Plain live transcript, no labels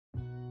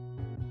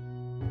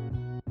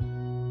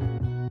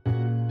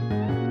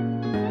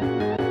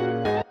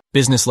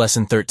Business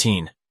Lesson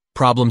 13,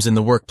 Problems in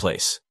the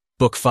Workplace,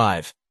 Book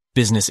 5,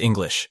 Business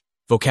English,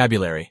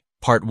 Vocabulary,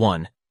 Part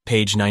 1,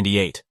 page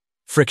 98.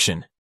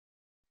 Friction.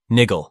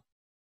 Niggle.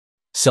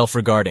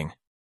 Self-regarding.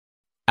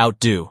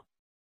 Outdo.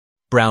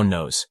 Brown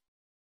nose.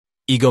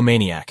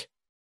 Egomaniac.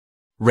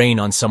 Rain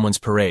on someone's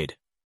parade.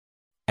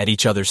 At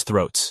each other's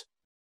throats.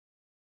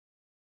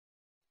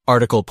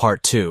 Article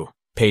Part 2,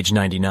 page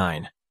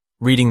 99.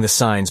 Reading the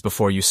signs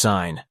before you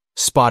sign.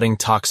 Spotting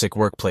toxic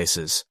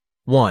workplaces.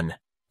 1.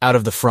 Out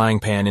of the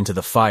frying pan into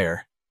the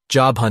fire.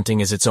 Job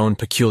hunting is its own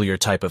peculiar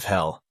type of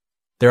hell.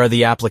 There are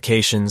the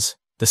applications,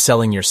 the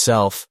selling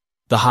yourself,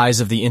 the highs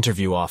of the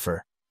interview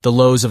offer, the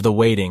lows of the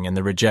waiting and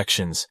the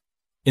rejections.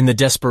 In the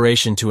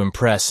desperation to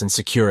impress and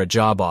secure a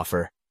job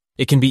offer,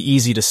 it can be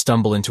easy to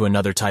stumble into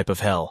another type of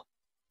hell,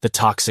 the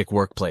toxic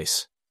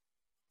workplace.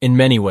 In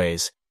many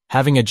ways,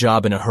 having a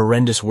job in a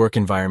horrendous work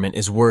environment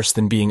is worse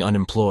than being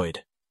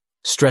unemployed.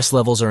 Stress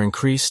levels are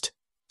increased,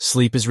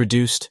 sleep is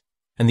reduced,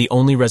 and the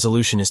only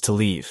resolution is to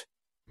leave,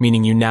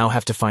 meaning you now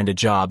have to find a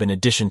job in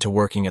addition to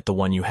working at the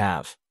one you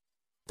have.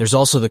 There's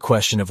also the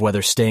question of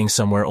whether staying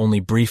somewhere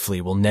only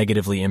briefly will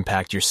negatively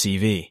impact your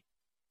CV.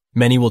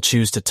 Many will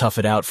choose to tough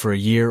it out for a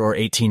year or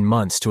 18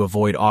 months to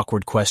avoid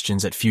awkward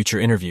questions at future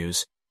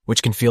interviews,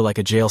 which can feel like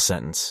a jail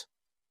sentence.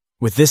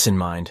 With this in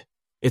mind,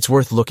 it's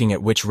worth looking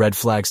at which red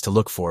flags to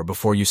look for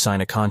before you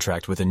sign a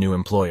contract with a new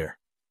employer.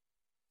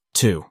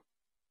 2.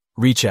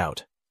 Reach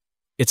out.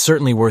 It's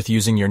certainly worth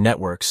using your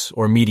networks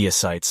or media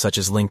sites such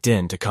as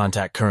LinkedIn to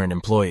contact current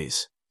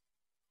employees.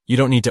 You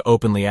don't need to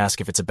openly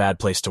ask if it's a bad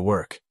place to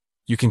work.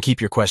 You can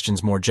keep your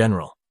questions more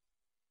general.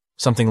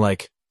 Something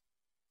like,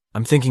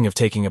 "I'm thinking of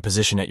taking a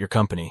position at your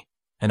company,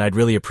 and I'd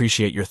really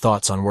appreciate your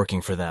thoughts on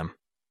working for them."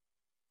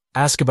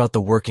 Ask about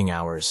the working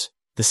hours,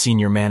 the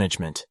senior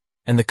management,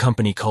 and the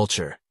company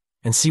culture,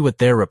 and see what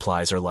their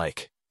replies are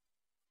like.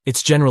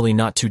 It's generally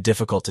not too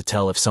difficult to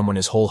tell if someone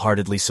is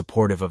wholeheartedly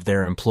supportive of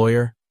their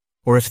employer,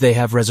 or if they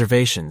have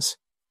reservations,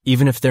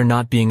 even if they're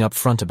not being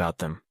upfront about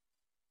them.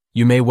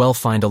 You may well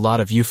find a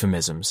lot of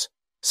euphemisms,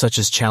 such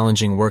as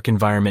challenging work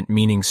environment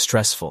meaning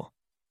stressful,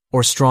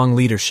 or strong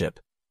leadership,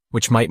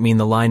 which might mean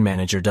the line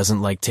manager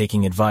doesn't like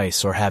taking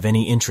advice or have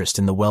any interest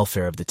in the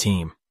welfare of the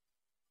team.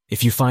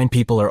 If you find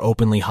people are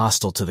openly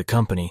hostile to the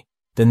company,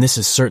 then this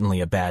is certainly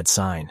a bad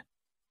sign.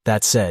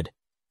 That said,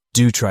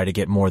 do try to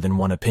get more than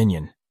one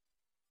opinion.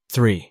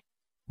 3.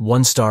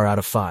 1 star out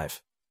of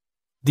 5.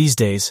 These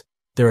days,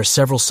 there are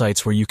several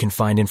sites where you can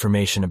find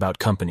information about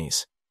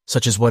companies,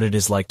 such as what it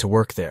is like to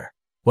work there,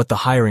 what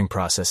the hiring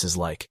process is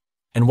like,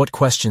 and what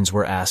questions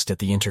were asked at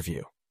the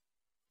interview.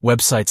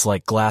 Websites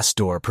like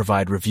Glassdoor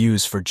provide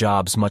reviews for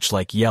jobs much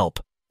like Yelp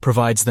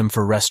provides them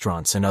for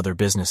restaurants and other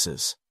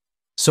businesses.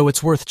 So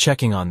it's worth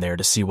checking on there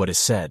to see what is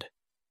said.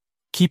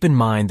 Keep in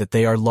mind that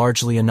they are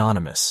largely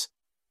anonymous,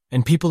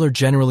 and people are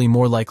generally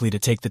more likely to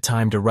take the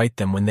time to write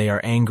them when they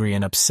are angry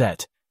and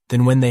upset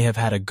than when they have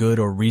had a good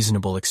or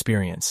reasonable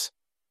experience.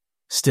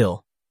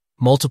 Still,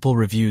 multiple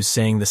reviews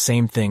saying the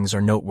same things are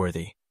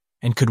noteworthy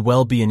and could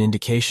well be an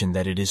indication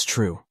that it is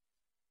true.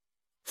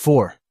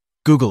 4.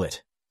 Google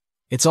it.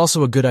 It's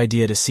also a good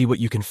idea to see what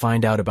you can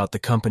find out about the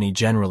company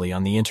generally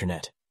on the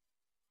internet.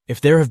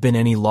 If there have been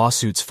any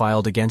lawsuits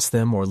filed against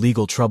them or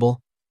legal trouble,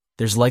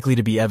 there's likely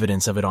to be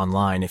evidence of it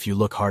online if you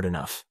look hard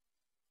enough.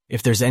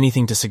 If there's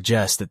anything to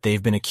suggest that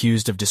they've been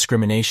accused of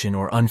discrimination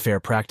or unfair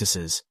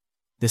practices,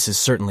 this is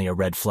certainly a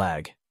red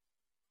flag.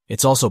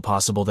 It's also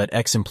possible that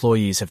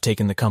ex-employees have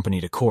taken the company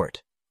to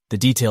court, the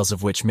details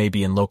of which may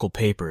be in local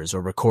papers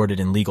or recorded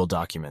in legal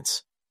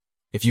documents.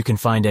 If you can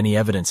find any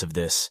evidence of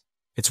this,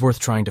 it's worth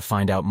trying to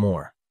find out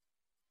more.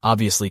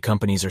 Obviously,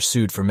 companies are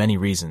sued for many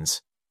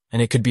reasons, and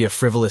it could be a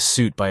frivolous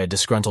suit by a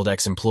disgruntled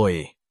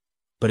ex-employee,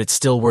 but it's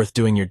still worth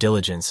doing your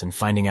diligence and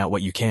finding out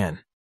what you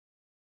can.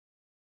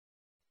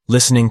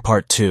 Listening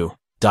Part 2,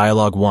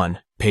 Dialogue 1,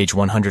 page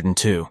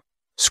 102.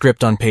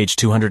 Script on page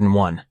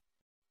 201.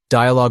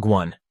 Dialogue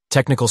 1,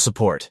 Technical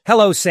Support.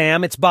 Hello,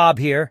 Sam. It's Bob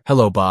here.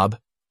 Hello, Bob.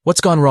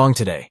 What's gone wrong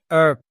today?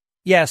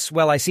 Yes,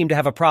 well, I seem to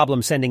have a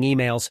problem sending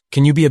emails.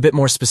 Can you be a bit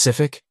more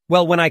specific?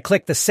 Well, when I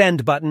click the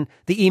send button,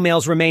 the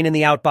emails remain in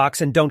the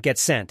outbox and don't get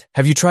sent.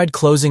 Have you tried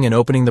closing and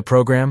opening the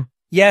program?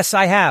 Yes,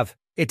 I have.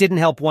 It didn't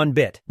help one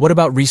bit. What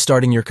about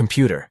restarting your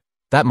computer?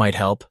 That might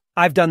help.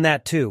 I've done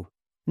that too.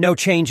 No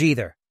change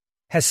either.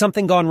 Has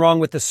something gone wrong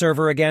with the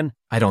server again?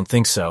 I don't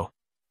think so.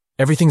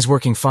 Everything's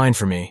working fine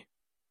for me.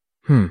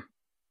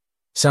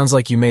 Sounds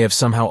like you may have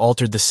somehow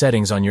altered the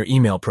settings on your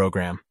email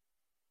program.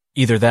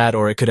 Either that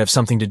or it could have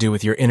something to do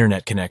with your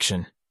internet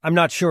connection. I'm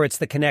not sure it's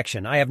the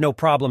connection. I have no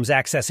problems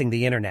accessing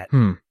the internet.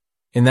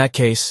 In that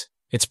case,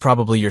 it's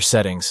probably your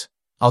settings.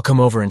 I'll come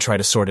over and try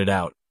to sort it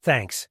out.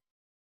 Thanks.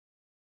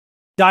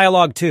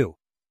 Dialogue 2.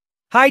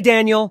 Hi,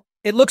 Daniel.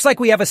 It looks like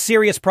we have a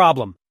serious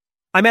problem.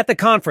 I'm at the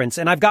conference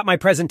and I've got my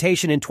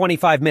presentation in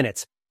 25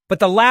 minutes, but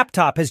the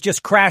laptop has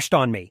just crashed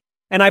on me,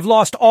 and I've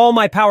lost all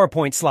my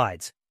PowerPoint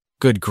slides.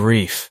 Good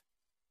grief.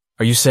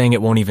 Are you saying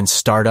it won't even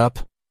start up?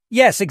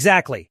 Yes,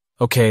 exactly.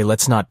 Okay,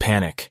 let's not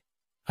panic.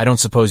 I don't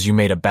suppose you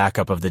made a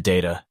backup of the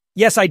data.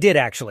 Yes, I did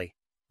actually.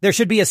 There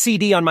should be a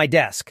CD on my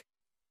desk.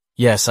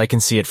 Yes, I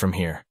can see it from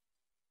here.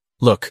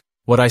 Look,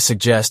 what I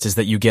suggest is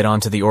that you get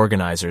onto the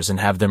organizers and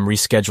have them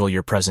reschedule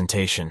your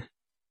presentation.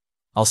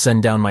 I'll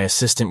send down my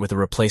assistant with a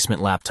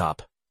replacement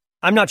laptop.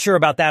 I'm not sure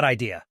about that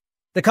idea.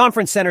 The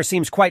conference center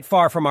seems quite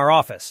far from our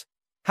office.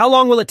 How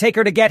long will it take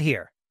her to get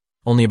here?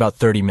 Only about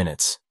 30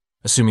 minutes,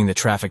 assuming the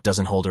traffic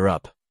doesn't hold her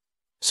up.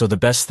 So the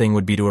best thing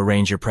would be to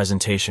arrange your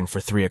presentation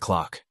for 3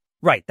 o'clock.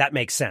 Right, that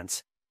makes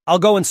sense. I'll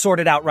go and sort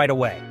it out right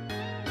away.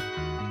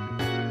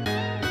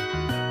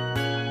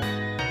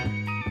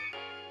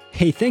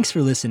 Hey, thanks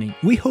for listening.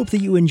 We hope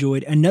that you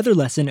enjoyed another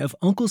lesson of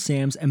Uncle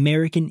Sam's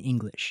American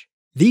English.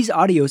 These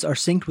audios are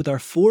synced with our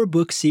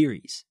 4-book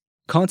series.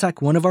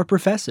 Contact one of our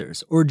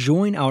professors or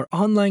join our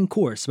online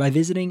course by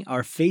visiting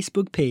our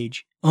Facebook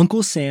page,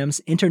 Uncle Sam's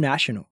International.